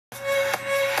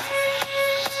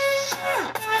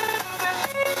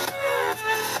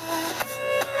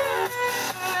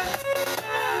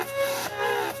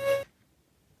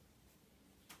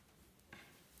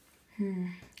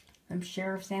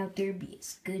sheriffs out there be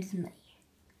as good as me.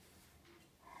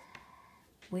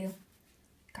 Well,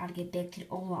 gotta get back to the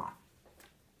old lot.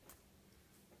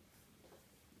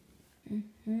 Oh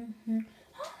my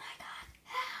God,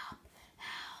 help,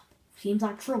 help. Seems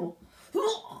like trouble.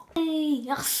 Hey,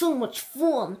 that's so much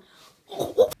fun.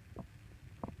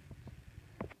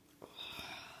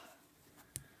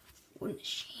 When the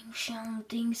shame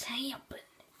things happen,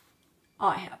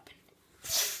 I happen.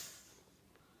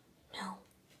 No,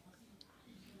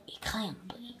 it can't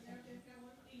be.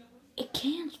 It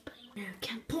can't be. No, it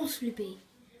can't possibly be.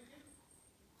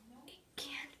 It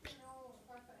can't be.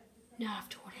 Not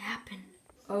after what happened.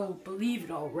 Oh, believe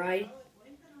it all right.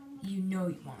 You know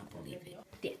you want to believe it.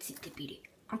 That's it, Deputy.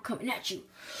 I'm coming at you.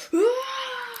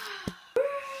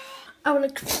 I would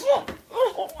like.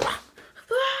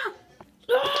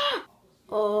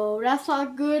 Oh, that's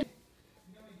not good.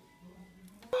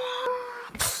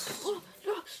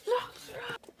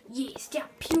 Yes,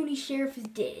 that puny sheriff is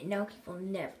dead, and now he will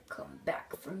never come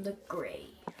back from the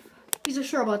grave. He's so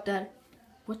sure about that.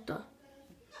 What the?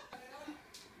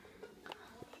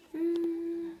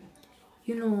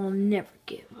 You know I'll never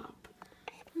give up.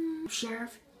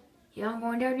 Sheriff, yeah, I'm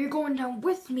going down. You're going down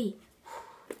with me.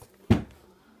 What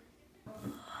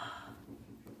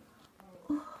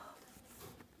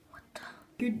the?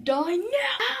 You're dying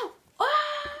now.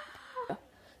 Ah!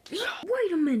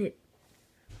 Wait a minute.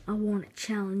 I want to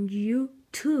challenge you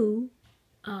to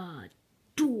a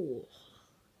duel.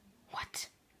 What?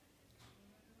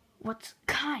 What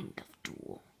kind of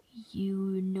duel?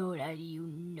 You know that you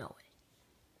know it.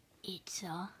 It's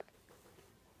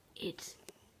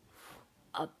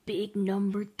a big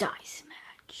number dice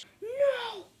match.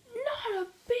 No, not a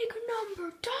big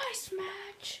number dice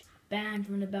match. Banned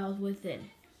from the battles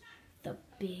within. The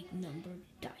big number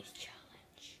dice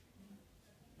challenge.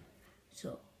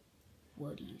 So,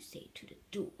 what do you say to the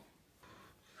duel?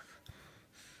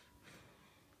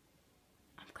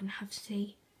 I'm gonna have to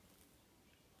say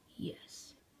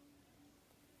yes.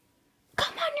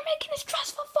 Come on, you're making it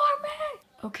stressful for me!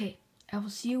 Okay, I will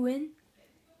see you in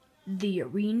the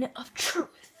arena of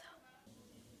truth.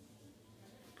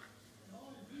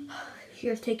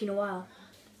 Here's taking a while.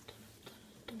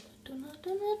 I'm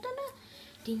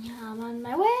on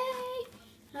my way.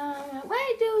 On my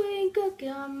way doing cooking.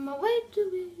 On my way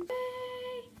doing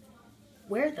way.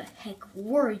 Where the heck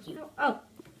were you? Oh,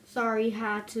 sorry,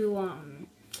 had to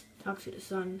talk to the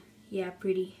sun. Yeah,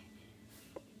 pretty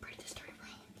disturbing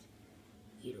problems.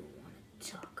 You don't want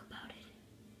to talk about it.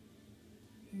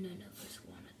 None of us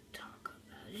want to talk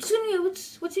about it. Excuse me,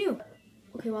 what's you?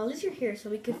 Okay, well, at least you're here so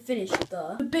we can finish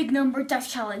the big number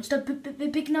dice challenge. The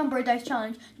big number dice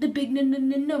challenge. The big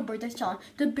number dice challenge.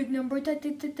 The big number dice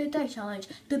challenge.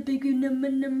 The big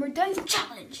number dice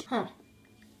challenge. Huh.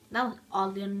 That was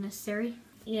oddly unnecessary.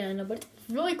 Yeah, no, but it's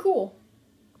really cool.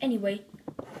 Anyway,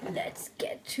 let's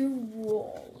get to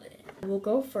rolling. We'll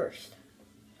go first.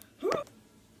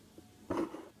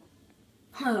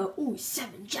 Ooh,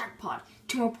 7 jackpot.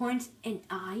 2 more points and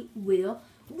I will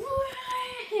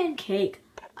win. Cake.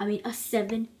 I mean, a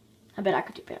 7. I bet I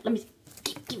could do better. Let me see.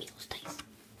 Give me those dice.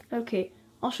 Okay,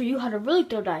 I'll show you how to really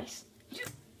throw dice.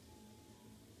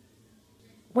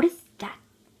 What is that?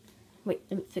 Wait,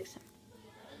 let me fix it.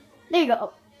 There you go.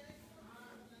 Oh.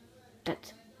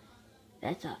 That's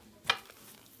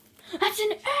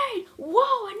an 8!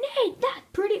 Whoa, an 8! That's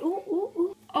pretty.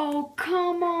 Ooh. Oh,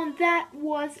 come on. That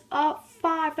was a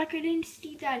 5. Like, I didn't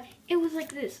see that. It was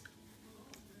like this.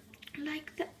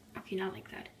 Like that. Okay, not like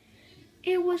that.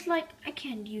 It was like, I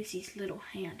can't use these little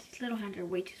hands. These little hands are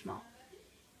way too small.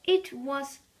 It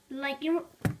was like, you know,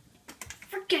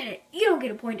 forget it. You don't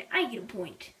get a point. I get a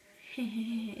point.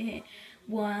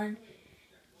 1,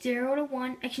 0 to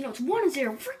 1. Actually, no, it's 1 to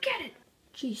 0. Forget it.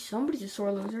 Geez, somebody's a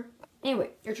sore loser.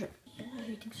 Anyway, your turn.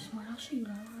 Everything's smart. I'll show you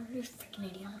now. You're a freaking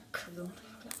idiot.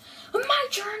 My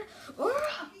turn.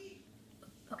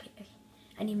 Okay.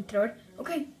 I didn't even throw it.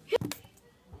 Okay.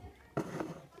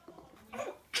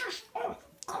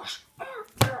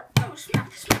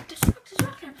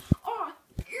 Smack him. Oh,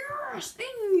 yes,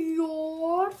 in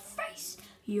your face.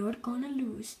 You're gonna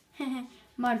lose.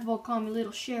 Might as well call me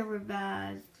little sheriff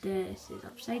as this is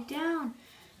upside down.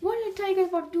 What did I tell you guys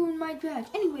about doing my badge?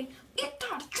 Anyway, it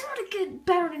thought try to get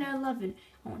better than 11.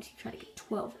 I want to try to get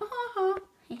 12. What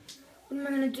am I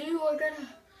gonna do? I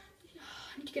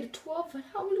need to get a 12.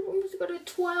 How many rooms got a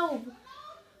 12?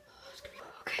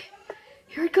 Okay,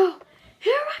 here I go.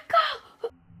 Here I go.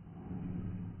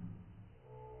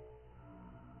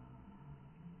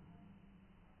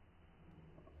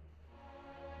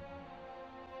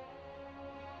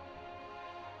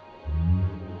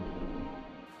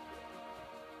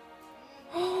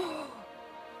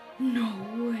 No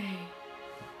way.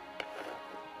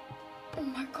 Oh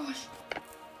my gosh.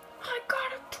 I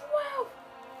got a 12.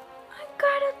 I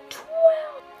got a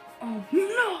 12. Oh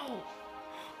no. Oh,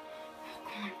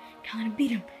 come on. Tell him to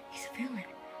beat him. He's a villain.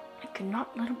 I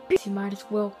cannot let him beat. You might as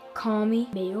well call me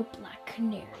Male Black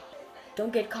Canary.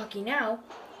 Don't get cocky now.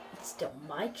 It's still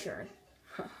my turn.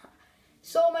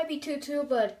 So it might be 2-2,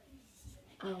 but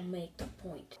I'll make the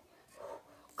point.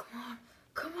 Come on.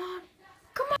 Come on.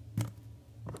 Come on.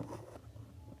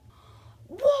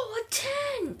 Whoa, a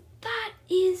 10. That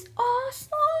is awesome.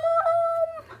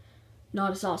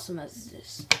 Not as awesome as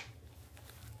this.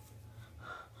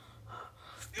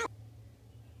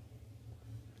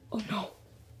 Oh no.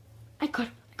 I got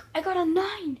a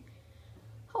 9.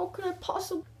 How could I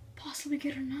possibly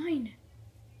get a 9?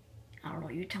 I don't know,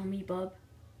 you tell me, bub.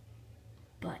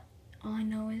 But all I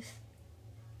know is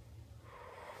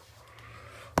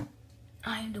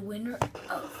I am the winner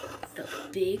of the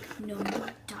big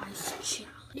number dice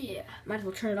challenge. Yeah, might as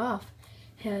well turn it off,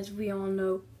 as we all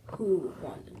know who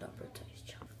won the number dice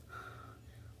challenge.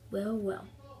 Well,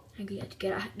 I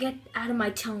get out of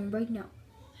my town right now.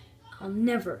 I'll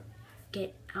never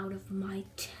get out of my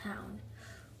town.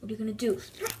 What are you gonna do?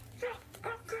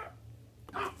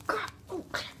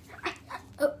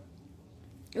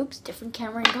 Oops, different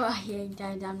camera angle.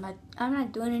 I'm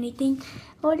not doing anything.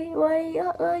 What are you?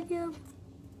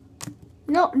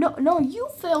 No, you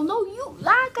fail. No, you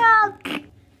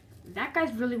that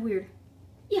guy's really weird.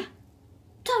 Yeah,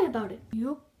 tell me about it.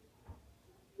 You?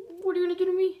 What are you gonna do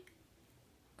to me?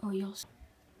 Oh, y'all.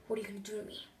 What are you gonna do to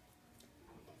me?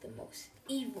 The most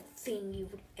evil thing you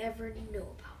would ever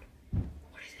know about.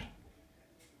 What is it?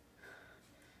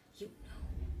 You know.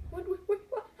 What?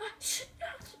 Shit, no,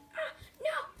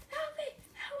 help me.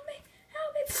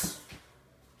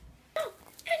 No,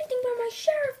 anything but my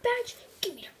sheriff badge.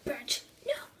 Give me the badge.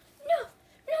 No.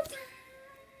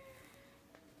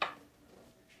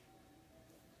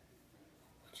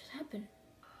 What just happened?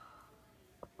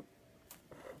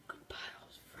 Goodbye,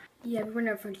 old friend. Yeah, we were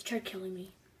never friends. Tried killing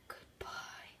me.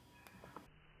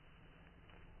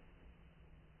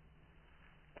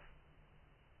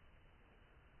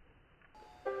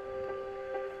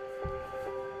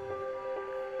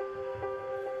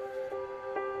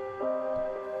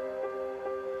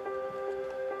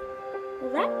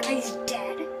 Well, that guy's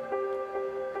dead. Well,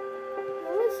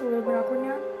 it's a little bit awkward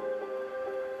now.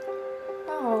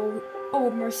 Oh,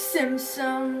 Homer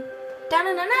Simpson.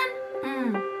 Da-na-na-na.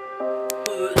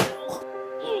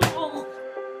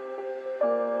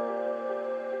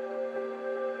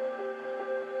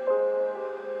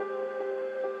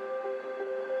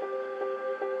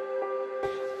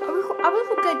 I really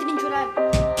hope I didn't enjoy that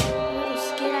little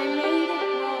skit I made,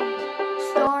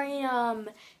 starring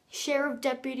Sheriff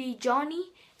Deputy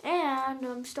Johnny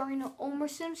and starring Homer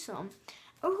Simpson.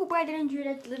 I hope I did enjoy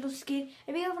that little skit.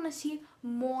 If you guys want to see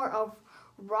more of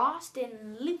R.O.S,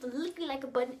 then leave a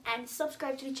like button and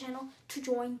subscribe to the channel to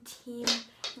join Team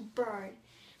Bird.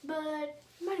 But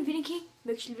my name is King.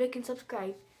 Make sure you like and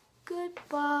subscribe.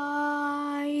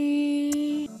 Goodbye.